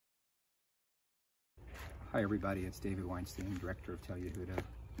Hi everybody, it's David Weinstein, director of Tell Yehuda,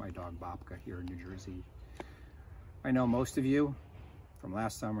 my dog Bobka here in New Jersey. I know most of you from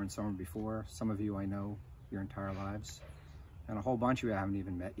last summer and summer before. Some of you I know your entire lives, and a whole bunch of you I haven't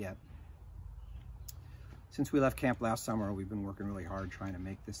even met yet. Since we left camp last summer, we've been working really hard trying to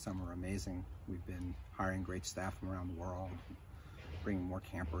make this summer amazing. We've been hiring great staff from around the world, bringing more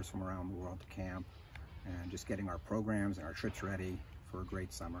campers from around the world to camp, and just getting our programs and our trips ready for a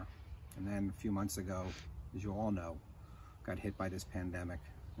great summer. And then a few months ago, as you all know, got hit by this pandemic,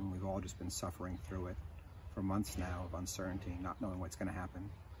 and we've all just been suffering through it for months now of uncertainty, not knowing what's going to happen.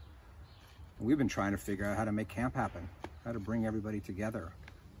 And we've been trying to figure out how to make camp happen, how to bring everybody together,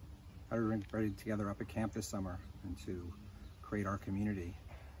 how to bring everybody together up at camp this summer, and to create our community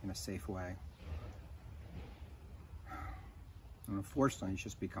in a safe way. And unfortunately, it's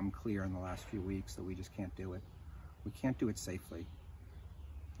just become clear in the last few weeks that we just can't do it. We can't do it safely.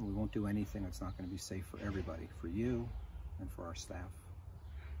 We won't do anything that's not going to be safe for everybody, for you and for our staff.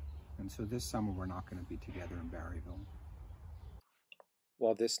 And so this summer we're not going to be together in Barryville.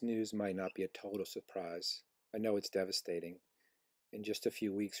 While this news might not be a total surprise, I know it's devastating. In just a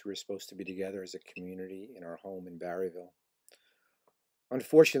few weeks we were supposed to be together as a community in our home in Barryville.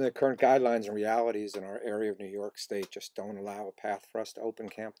 Unfortunately, the current guidelines and realities in our area of New York State just don't allow a path for us to open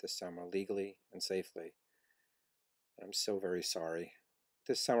camp this summer legally and safely. I'm so very sorry.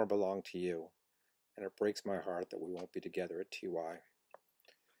 This summer belonged to you, and it breaks my heart that we won't be together at TY.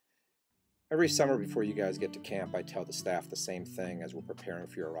 Every summer before you guys get to camp, I tell the staff the same thing as we're preparing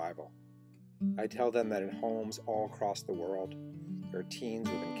for your arrival. I tell them that in homes all across the world, there are teens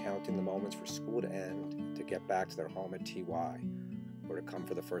who have been counting the moments for school to end to get back to their home at TY, or to come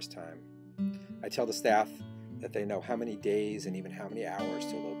for the first time. I tell the staff that they know how many days and even how many hours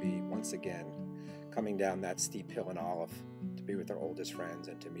till they'll be, once again, coming down that steep hill in Olive to be with their oldest friends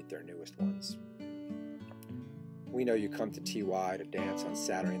and to meet their newest ones. We know you come to TY to dance on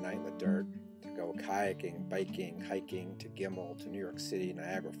Saturday night in the dirt, to go kayaking, biking, hiking to Gimel, to New York City,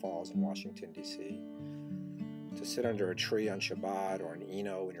 Niagara Falls, and Washington, D.C., to sit under a tree on Shabbat or an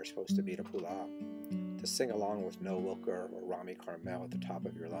Eno when you're supposed to be at a Pula, to sing along with Noah Wilker or Rami Carmel at the top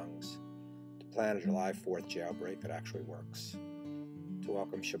of your lungs, to plan a July 4th jailbreak that actually works, to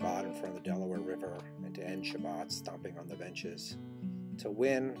welcome Shabbat in front of the Delaware River and to end Shabbat stomping on the benches, to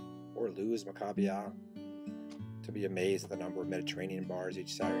win or lose Maccabiah, to be amazed at the number of Mediterranean bars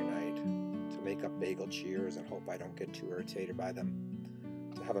each Saturday night, to make up bagel cheers and hope I don't get too irritated by them,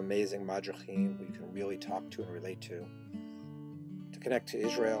 to have amazing madrachim who you can really talk to and relate to connect to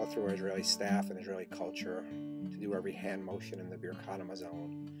Israel through our Israeli staff and Israeli culture, to do every hand motion in the Birkat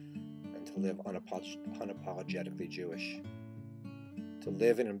Hamazon, and to live unapologetically Jewish. To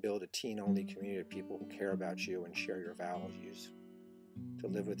live in and build a teen-only community of people who care about you and share your values. To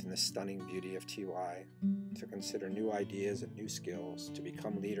live within the stunning beauty of TY. To consider new ideas and new skills. To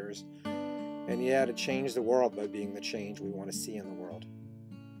become leaders. And yeah, to change the world by being the change we want to see in the world.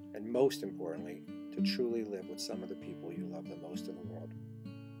 And most importantly, to truly live with some of the people you love the most in the world.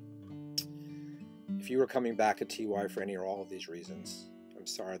 If you are coming back to TY for any or all of these reasons, I'm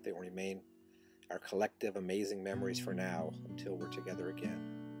sorry that they will remain our collective amazing memories for now until we're together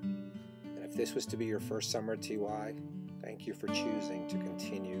again. And if this was to be your first summer at TY, thank you for choosing to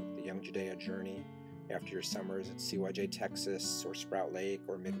continue the Young Judea journey after your summers at CYJ Texas or Sprout Lake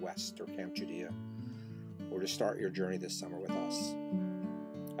or Midwest or Camp Judea, or to start your journey this summer with us.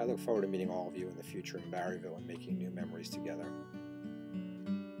 I look forward to meeting all of you in the future in Barryville and making new memories together.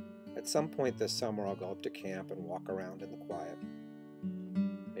 At some point this summer, I'll go up to camp and walk around in the quiet.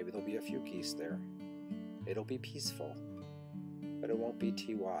 Maybe there'll be a few geese there. It'll be peaceful, but it won't be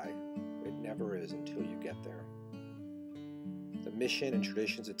TY. It never is until you get there. The mission and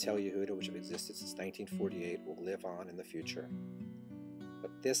traditions of Tell Yehuda, which have existed since 1948, will live on in the future.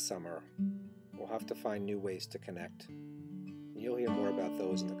 But this summer, we'll have to find new ways to connect. You'll hear more about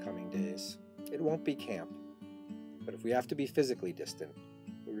those in the coming days. It won't be camp, but if we have to be physically distant,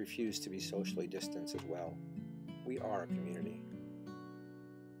 we refuse to be socially distant as well. We are a community.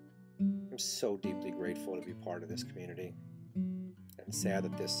 I'm so deeply grateful to be part of this community, and sad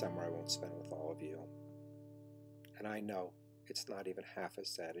that this summer I won't spend with all of you. And I know it's not even half as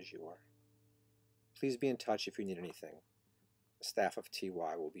sad as you are. Please be in touch if you need anything. The staff of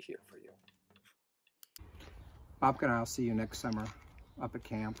TY will be here for you. Bobka and I'll see you next summer up at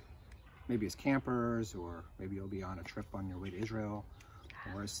camp, maybe as campers, or maybe you'll be on a trip on your way to Israel,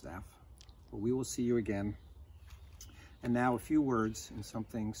 or as staff. But we will see you again. And now a few words and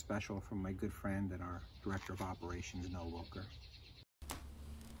something special from my good friend and our Director of Operations, Noah Wilker.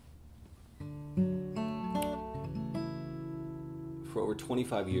 For over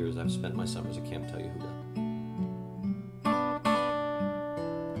 25 years, I've spent my summers at Camp Tell Yehuda.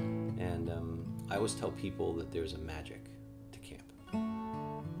 always tell people that there's a magic to camp.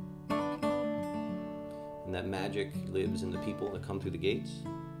 And that magic lives in the people that come through the gates.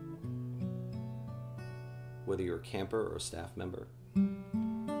 Whether you're a camper or a staff member,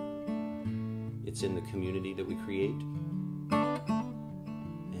 it's in the community that we create,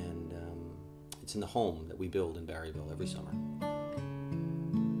 and it's in the home that we build in Barryville every summer.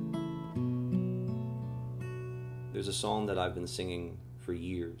 There's a song that I've been singing for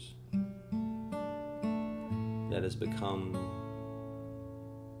years that has become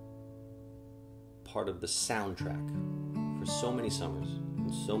part of the soundtrack for so many summers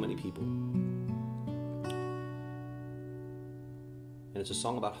and so many people. And it's a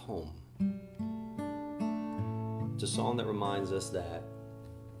song about home. It's a song that reminds us that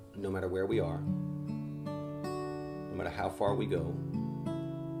no matter where we are, no matter how far we go,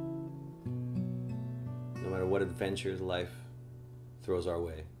 no matter what adventures life throws our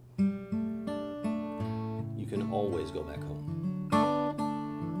way, you can always go back home.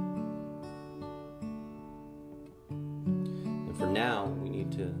 And for now, we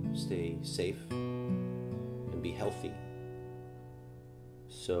need to stay safe and be healthy,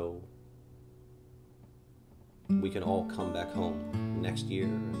 so we can all come back home next year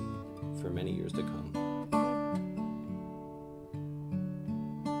and for many years to come.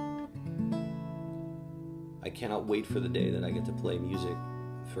 I cannot wait for the day that I get to play music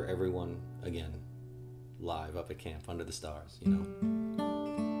for everyone again, live up at camp under the stars, you know.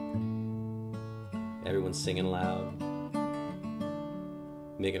 Everyone's singing loud,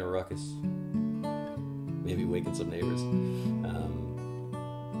 making a ruckus, maybe waking some neighbors.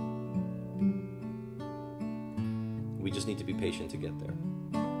 We just need to be patient to get there.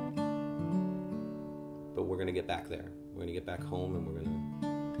 But we're going to get back there. We're going to get back home, and we're going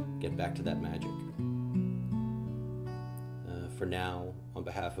to get back to that magic. For now, on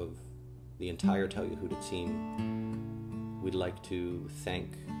behalf of the entire Tell Yehuda team, we'd like to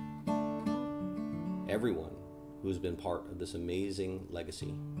thank everyone who's been part of this amazing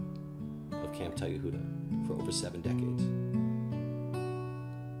legacy of Camp Tell Yehuda for over 7 decades.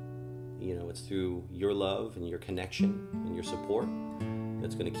 You know, it's through your love and your connection and your support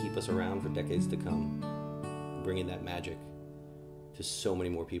that's going to keep us around for decades to come, bringing that magic to so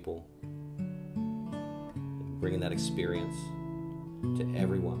many more people, bringing that experience to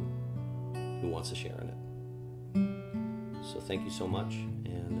everyone who wants to share in it. So thank you so much,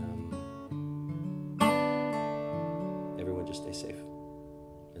 and everyone just stay safe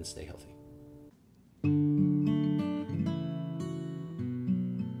and stay healthy.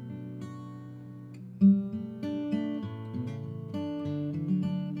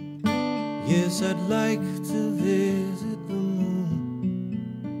 Yes, I'd like to visit the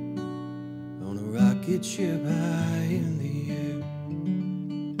moon on a rocket ship high in the air.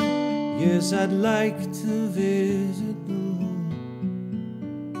 Yes, I'd like to visit the moon,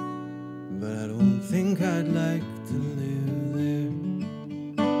 but I don't think I'd like to live there.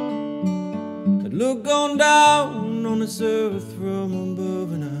 I'd look on down on this earth from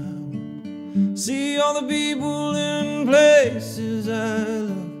above, and I would see all the people in places I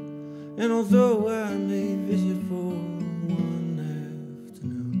love. And although I may visit for one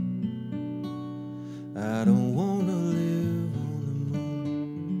afternoon, I don't want to live on the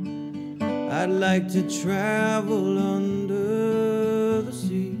moon. I'd like to travel under the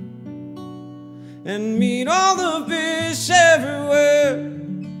sea and meet all the fish everywhere.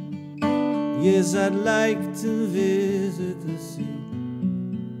 Yes, I'd like to visit the sea,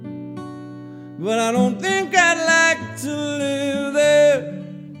 but I don't think I'd like to live there.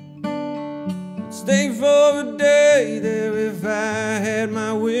 Stay for a day there if I had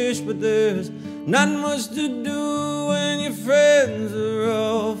my wish, but there's not much to do when your friends are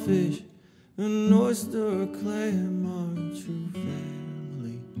all fish. An oyster or a clam are a true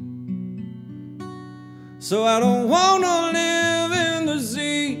family. So I don't want to live in the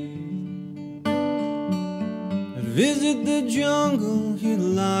sea. I'd visit the jungle, hear the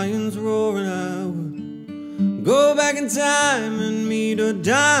lions roar, and I would go back in time and meet a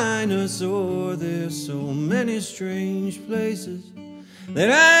dinosaur. There's so many strange places that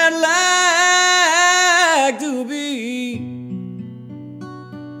I'd like to be,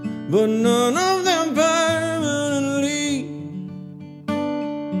 but none of them permanently.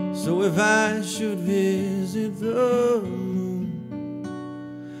 So if I should visit the moon,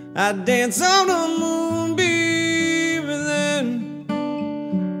 I'd dance on the moonbeam and then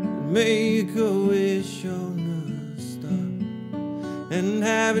make a wish on and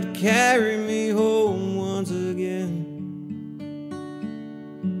have it carry me home once again.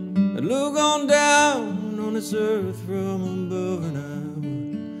 I'd look on down on this earth from above, and I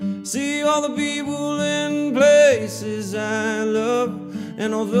would see all the people and places I love.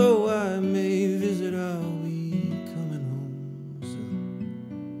 And although I may visit, I'll be coming home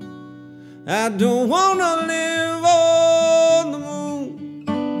soon. I don't wanna live